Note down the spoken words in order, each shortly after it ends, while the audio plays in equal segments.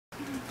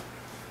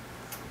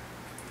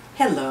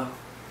Hello,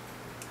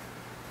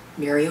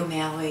 Mary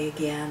O'Malley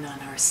again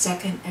on our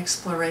second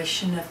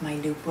exploration of my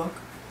new book,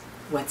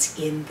 What's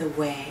in the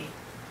Way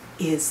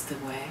is the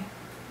Way.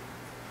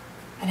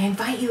 And I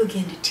invite you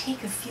again to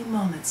take a few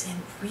moments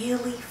and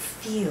really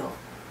feel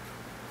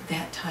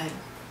that title.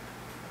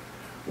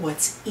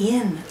 What's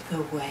in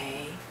the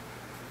way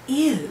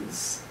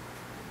is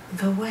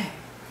the way.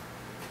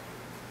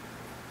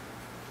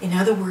 In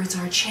other words,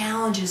 our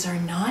challenges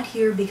are not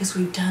here because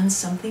we've done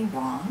something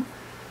wrong.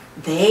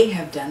 They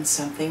have done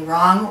something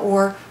wrong,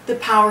 or the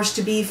powers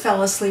to be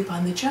fell asleep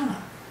on the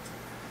job.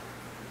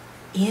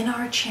 In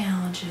our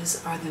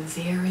challenges are the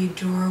very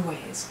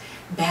doorways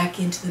back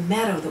into the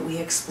meadow that we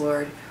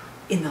explored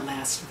in the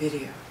last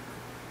video.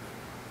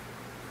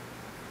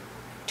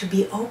 To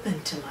be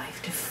open to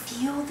life, to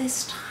feel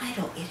this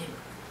title, it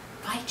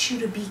invites you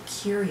to be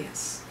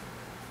curious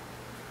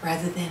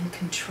rather than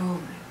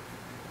controlling,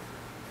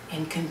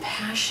 and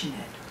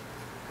compassionate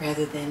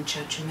rather than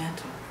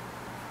judgmental.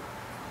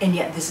 And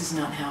yet this is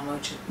not how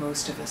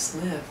most of us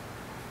live.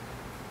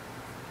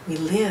 We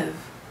live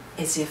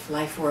as if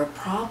life were a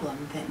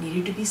problem that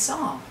needed to be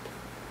solved.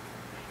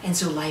 And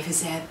so life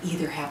is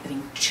either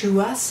happening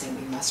to us and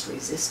we must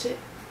resist it,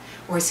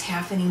 or it's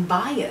happening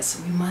by us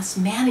and we must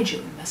manage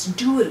it, we must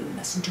do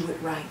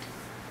it right.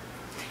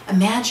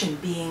 Imagine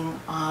being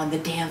on the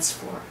dance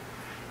floor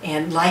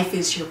and life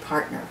is your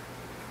partner.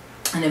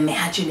 And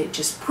imagine it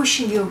just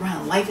pushing you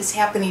around. Life is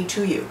happening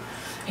to you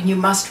and you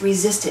must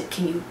resist it.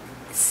 Can you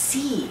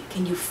see,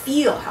 can you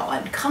feel how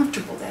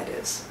uncomfortable that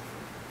is?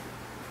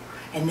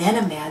 And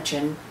then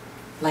imagine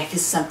life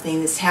is something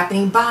that's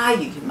happening by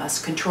you. You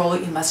must control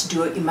it, you must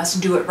do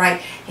it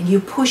right, and you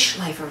push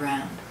life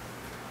around.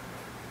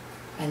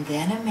 And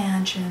then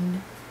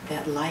imagine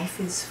that life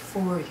is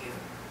for you.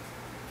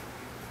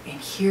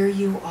 And here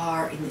you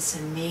are in this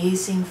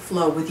amazing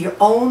flow with your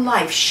own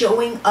life,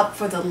 showing up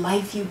for the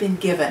life you've been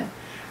given,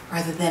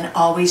 rather than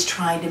always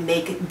trying to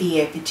make it be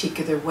a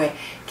particular way.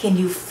 Can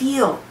you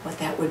feel what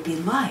that would be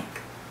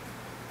like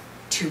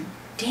to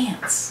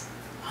dance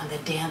on the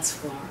dance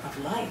floor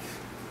of life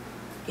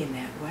in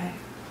that way?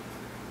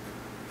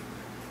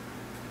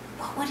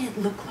 What would it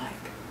look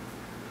like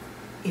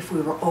if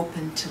we were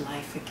open to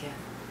life again?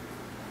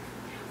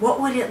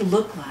 What would it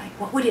look like?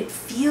 What would it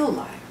feel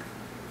like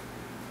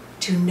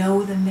to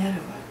know the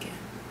meadow again?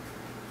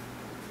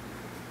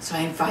 So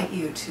I invite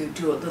you to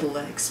do a little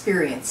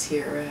experience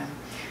here.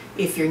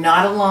 If you're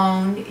not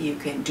alone, you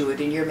can do it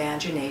in your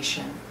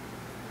imagination.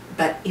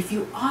 But if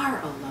you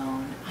are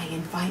alone, I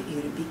invite you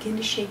to begin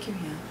to shake your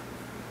hand.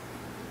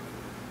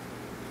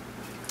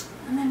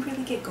 And then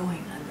really get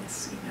going on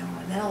this,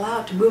 and then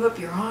allow it to move up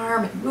your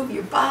arm and move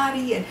your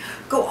body and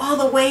go all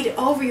the way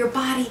over your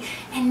body.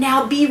 And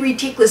now be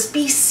ridiculous,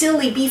 be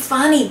silly, be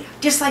funny,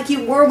 just like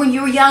you were when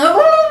you were young.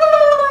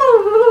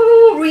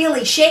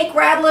 Really shake,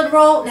 rattle, and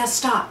roll. Now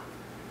stop.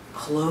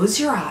 Close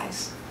your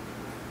eyes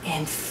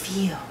and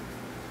feel.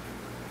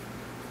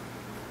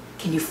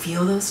 Can you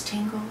feel those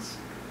tingles?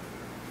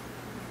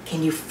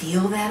 Can you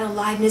feel that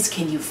aliveness?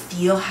 Can you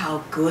feel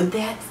how good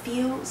that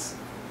feels?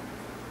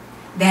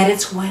 That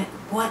it's what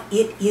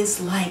it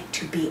is like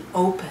to be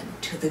open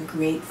to the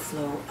great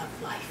flow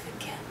of life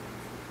again.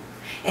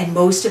 And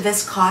most of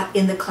us caught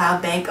in the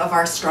cloud bank of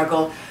our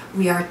struggle,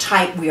 we are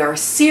tight, we are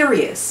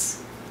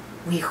serious,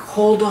 we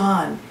hold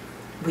on,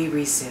 we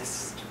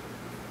resist.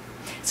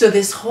 So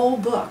this whole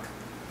book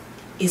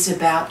is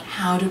about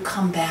how to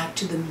come back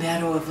to the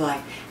meadow of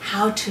life,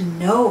 how to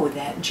know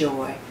that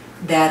joy,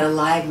 that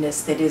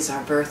aliveness that is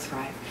our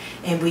birthright.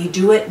 And we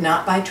do it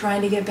not by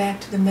trying to get back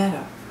to the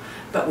meadow,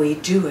 but we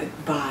do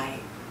it by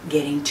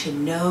getting to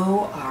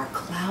know our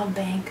cloud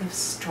bank of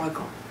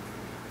struggle,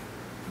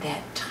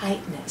 that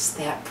tightness,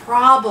 that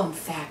problem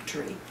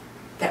factory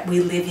that we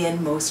live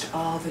in most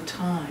all the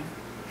time.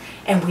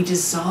 And we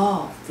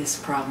dissolve this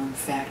problem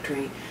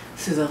factory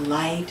through the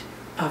light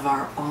of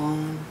our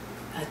own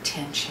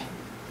attention.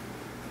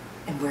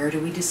 And where do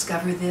we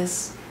discover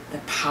this? The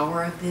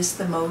power of this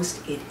the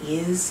most? It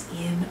is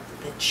in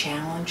the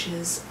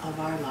challenges of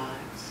our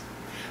lives.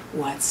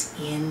 What's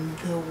in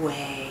the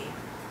way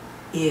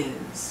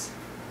is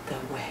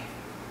the way.